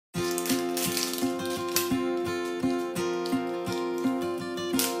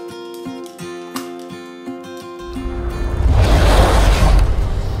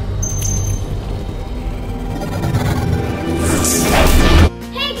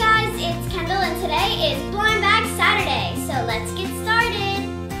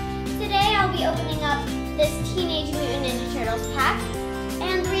girls pack.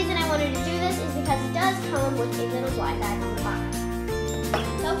 And the reason I wanted to do this is because it does come with a little blind bag on the box.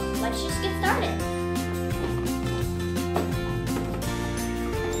 So let's just get started.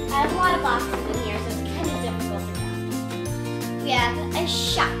 I have a lot of boxes in here, so it's kind of difficult to count. We have a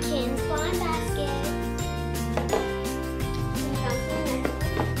Shopkins blind basket.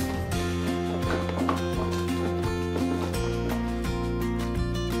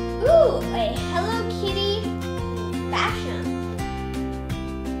 Ooh, a Hello Kitty fashion.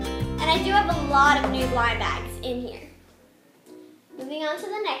 And I do have a lot of new blind bags in here. Moving on to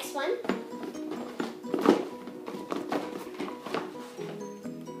the next one.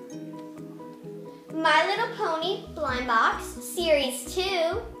 My Little Pony blind box, series 2.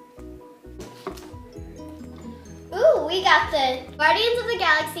 Ooh, we got the Guardians of the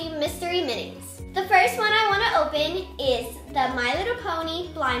Galaxy Mystery Minis. The first one I want to open is the My Little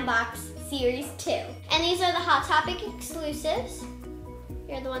Pony blind box, series 2. And these are the Hot Topic exclusives.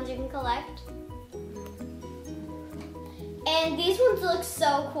 Here are the ones you can collect. And these ones look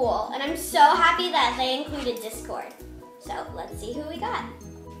so cool. And I'm so happy that they included Discord. So let's see who we got.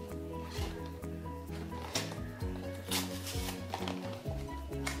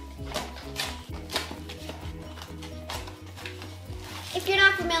 If you're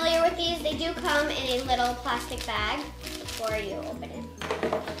not familiar with these, they do come in a little plastic bag before you open it.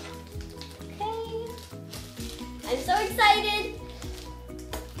 Okay. I'm so excited.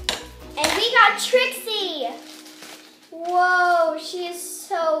 And we got Trixie. Whoa, she is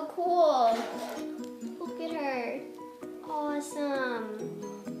so cool. Look at her. Awesome.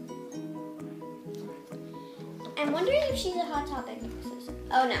 I'm wondering if she's a Hot Topic exclusive.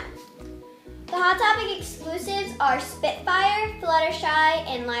 Oh no. The Hot Topic exclusives are Spitfire, Fluttershy,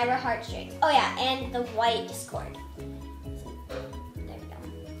 and Lyra Heartstrings. Oh yeah, and the white Discord. There we go.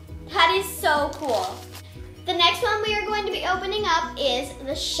 That is so cool. The next one we are going to be opening up is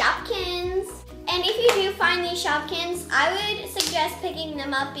the Shopkins. And if you do find these Shopkins, I would suggest picking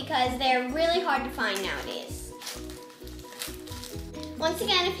them up because they're really hard to find nowadays. Once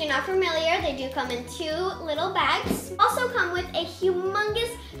again, if you're not familiar, they do come in 2 little bags. Also come with a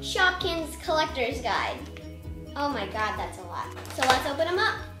humongous Shopkins collector's guide. Oh my God, that's a lot. So let's open them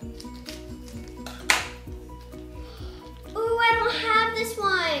up. Ooh, I don't have this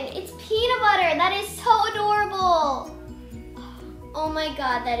one. It's peanut butter. That is so adorable. Oh my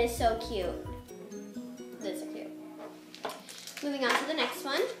God, that is so cute. Those are cute. Moving on to the next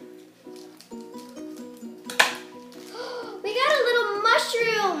one. We got a little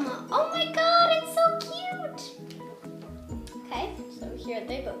mushroom. Oh my God, it's so cute. Okay, so here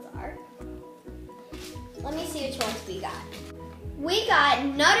they both are. Let me see which ones we got. We got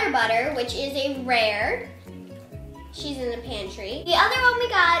Nutter Butter, which is a rare. She's in the pantry. The other one we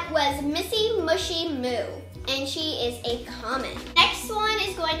got was Missy Mushy Moo, and she is a common. Next one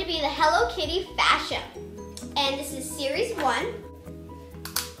is going to be the Hello Kitty Fashion, and this is series 1.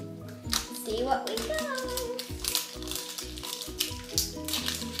 Let's see what we got.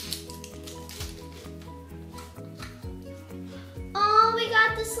 Oh, we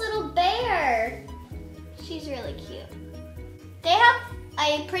got this little bear. She's really cute. They have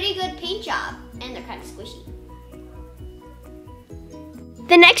a pretty good paint job, and they're kind of squishy.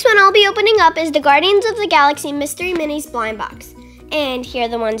 The next one I'll be opening up is the Guardians of the Galaxy Mystery Minis blind box. And here are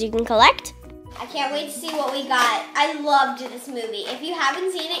the ones you can collect. I can't wait to see what we got. I loved this movie. If you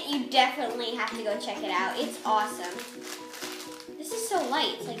haven't seen it, you definitely have to go check it out. It's awesome. This is so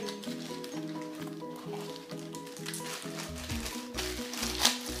light. It's like...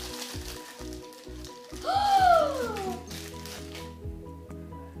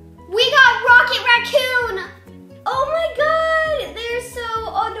 We got Rocket Raccoon! Oh my God, they're so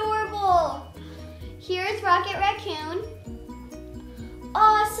adorable. Here's Rocket Raccoon.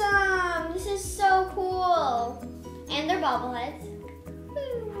 Awesome, this is so cool. And they're bobbleheads.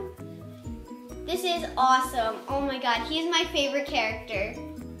 Woo. This is awesome. Oh my God, he's my favorite character.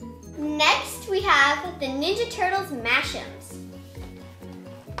 Next, we have the Ninja Turtles Mashems.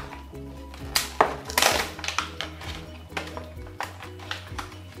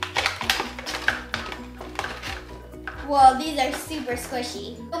 Whoa, these are super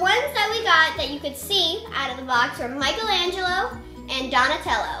squishy. The ones that we got that you could see out of the box were Michelangelo and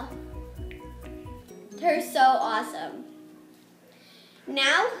Donatello. They're so awesome.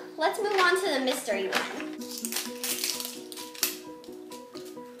 Now, let's move on to the mystery one.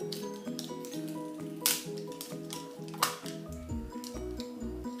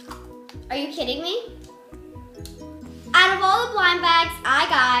 Are you kidding me? Out of all the blind bags I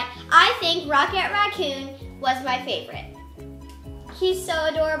got, I think Rocket Raccoon was my favorite. He's so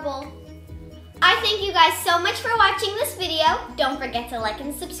adorable. I thank you guys so much for watching this video. Don't forget to like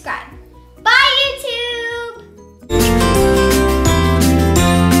and subscribe.